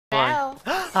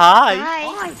Hi.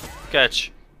 Hi.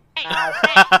 Catch. Hey,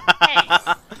 hey,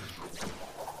 hey.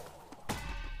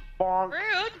 Bonk.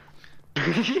 Rude.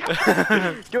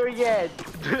 Do it again.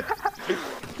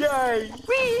 Yay.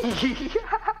 Whee.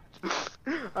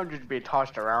 I'm just being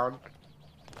tossed around.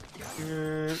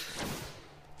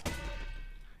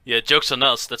 Yeah, jokes on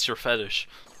us. That's your fetish.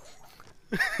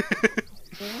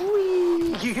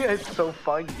 Whee. It's so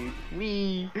fun, dude.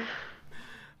 Whee.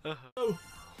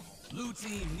 Blue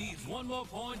team needs one more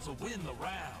point to win the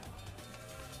round.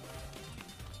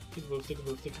 Take a move, take a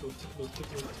move, take a move, take a move, take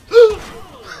a move.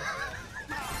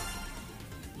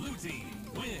 Blue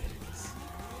team wins.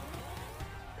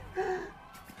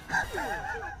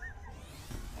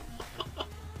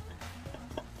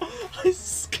 I'm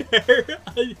scared.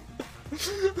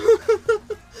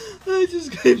 I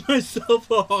just gave myself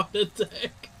a heart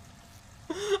attack.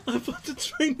 I thought the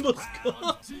train was gone.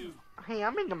 Round two. Hey,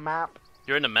 I'm in the map.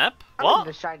 You're in the map? I'm What?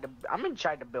 inside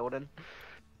the building.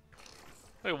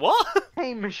 Wait, what?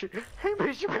 Hey, Mr.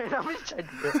 Man, I'm inside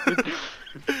the building.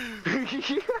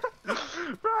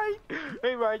 Right.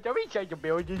 Hey, right, I'm inside the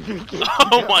building.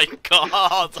 Oh my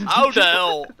god! How the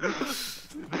hell?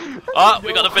 Ah,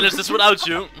 we gotta finish this without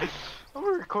you. I'm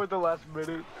gonna record the last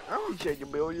minute. I'm inside the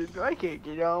building. I can't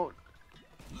get out.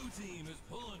 Blue team is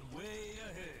pulling way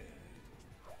ahead.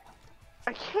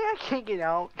 I can't get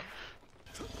out.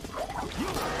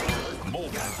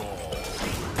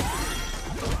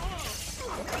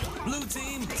 Blue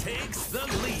team takes the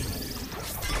lead.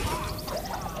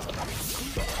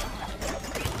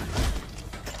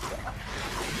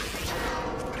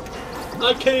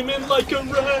 I came in like a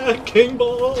wrecking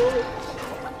ball.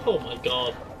 Oh my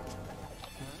god.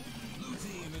 Blue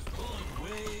team is pulling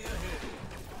way ahead.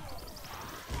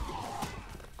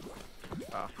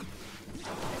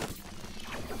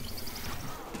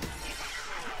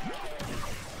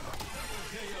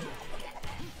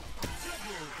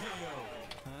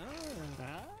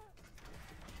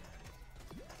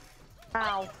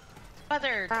 Ow.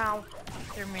 Mother. Ow.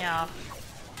 Threw me off.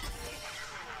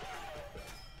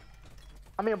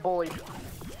 I'm being bullied.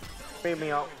 Beat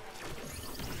me up.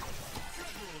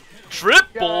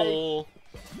 Triple!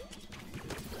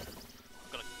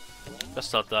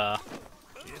 That's not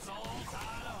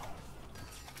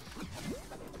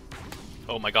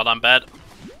Oh my god, I'm bad.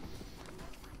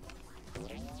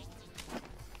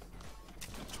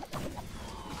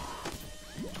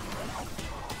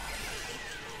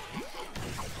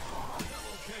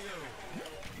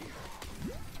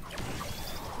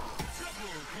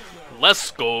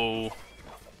 Let's go.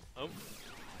 Oh.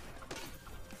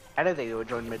 I didn't think they would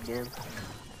join mid game.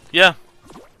 Yeah.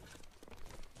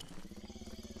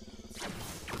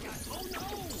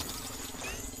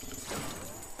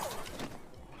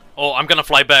 Oh, I'm gonna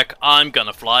fly back. I'm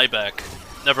gonna fly back.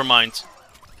 Never mind.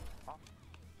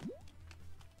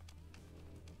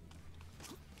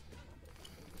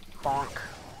 Bonk.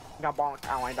 Got bonked.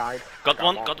 Ow, I died. Got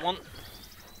one, got one.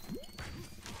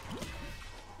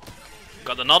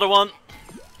 Got another one.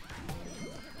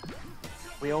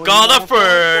 We only Got need a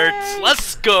first!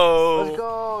 Let's go! Let's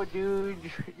go, dude.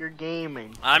 You're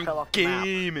gaming. I'm Fell off the map.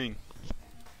 gaming.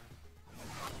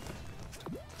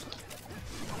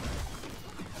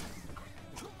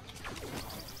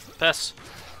 Pass.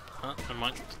 Huh, never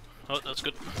mind. Oh, that's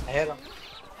good. I hit him.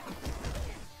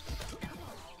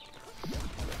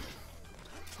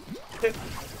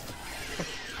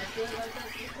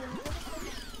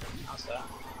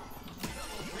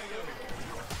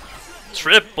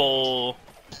 Triple!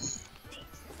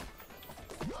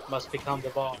 Must become the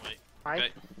ball. Right?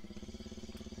 Okay.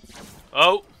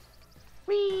 Oh!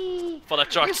 Whee! For that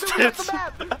charge Yes, we got the stance.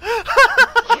 map!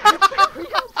 We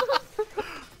got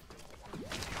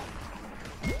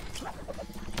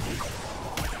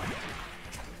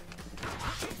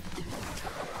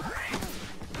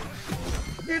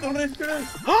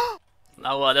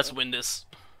Now let's win this.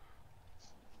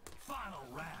 Final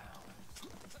round.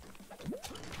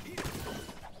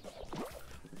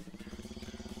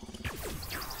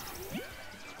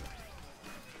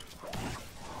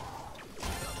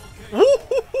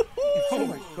 Oh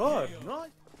my god, nice.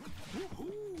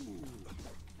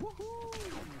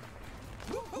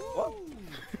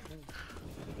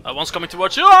 One's coming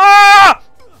towards you. Ah!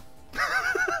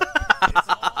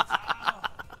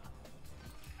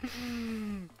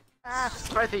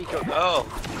 I think you could. Oh.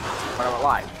 But I'm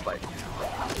alive, but.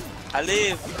 I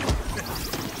live.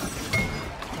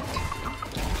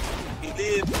 He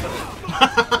live.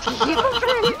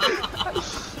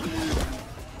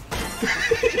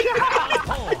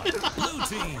 Blue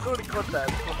team. Go to clip that.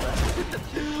 Clip that.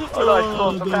 Oh, no, it's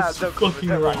close. I'm that's bad. No, close. fucking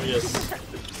Never mind. hilarious.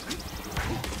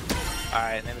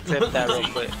 Alright, let me clip that real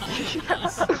quick.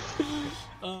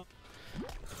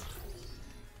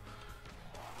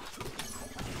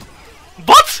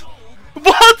 What?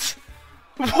 What?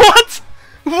 What?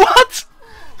 What?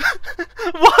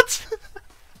 What?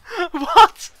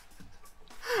 What?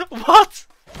 What?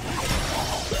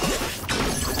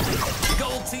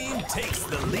 Gold team takes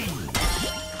the lead.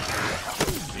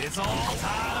 It's all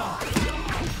tied up.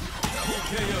 Double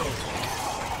KO.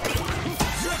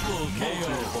 Triple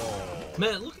KO.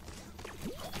 Man, look.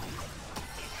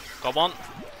 Come on.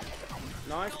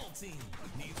 Nice. Gold team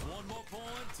needs one more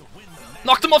point to win the match.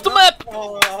 Knocked him off the map!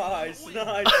 Nice,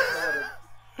 nice.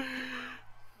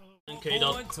 Okay,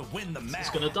 dog. Point to win the match. It's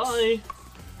gonna die.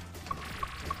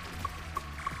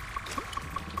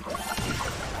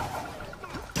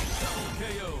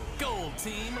 KO. Gold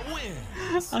team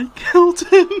wins. I killed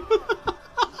him.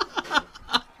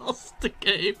 I lost the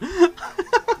game. I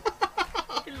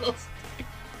lost.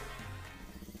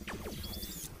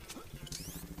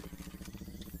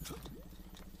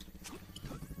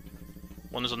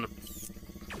 One is on the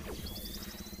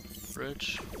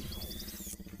bridge.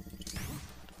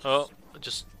 Oh, I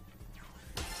just.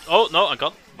 Oh no, I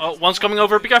got. Oh, one's coming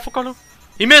over. Be careful, Carlo.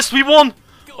 He missed. We won.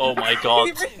 Oh my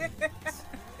god.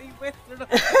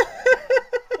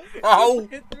 Oh.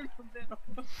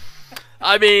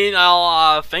 I mean,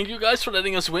 I'll thank you guys for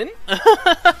letting us win.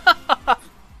 I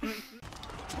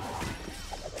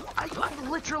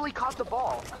literally caught the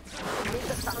ball. I made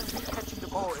the sound of me catching the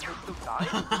ball and they still died.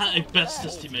 I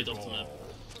bestest teammate off the map.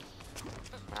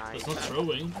 Nice. It's not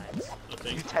throwing, I You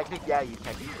think. you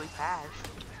technically passed.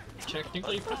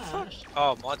 Technically fast.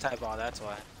 Oh, multi-ball, that's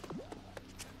why.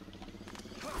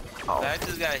 Oh. I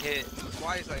just got hit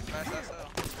twice, like fast SL.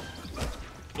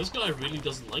 This guy really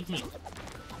doesn't like me.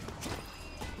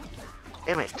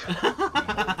 Damn it.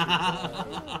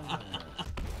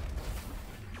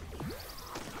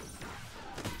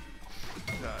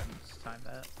 Time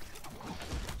that.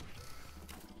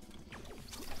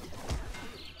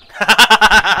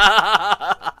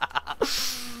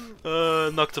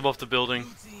 Knocked him off the building.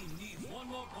 Team needs one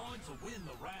more point to win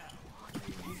the round.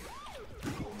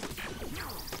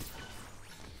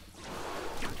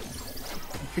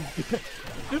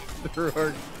 There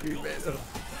are two men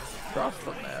across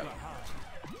the map.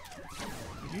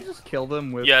 Did you just kill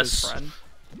them with Yes. his friend?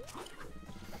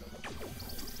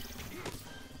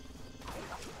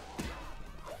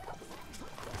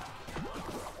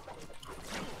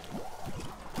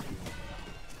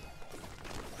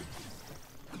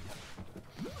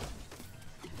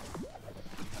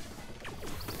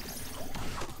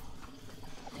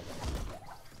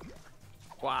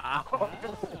 Wow.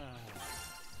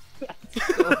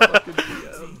 So fucking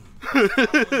BS.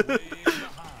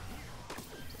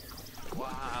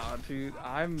 Wow, dude,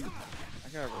 I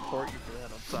gotta report you for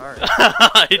that. I'm sorry.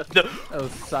 I know. That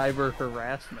was cyber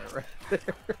harassment right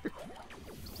there.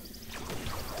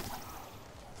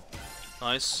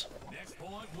 Nice. Next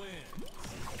point wins.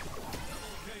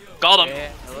 Got him.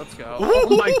 Yeah, let's go. Oh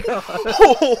my god.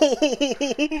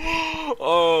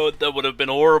 Oh, that would have been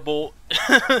horrible.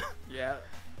 Yeah,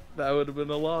 that would have been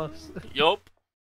a loss. Yup.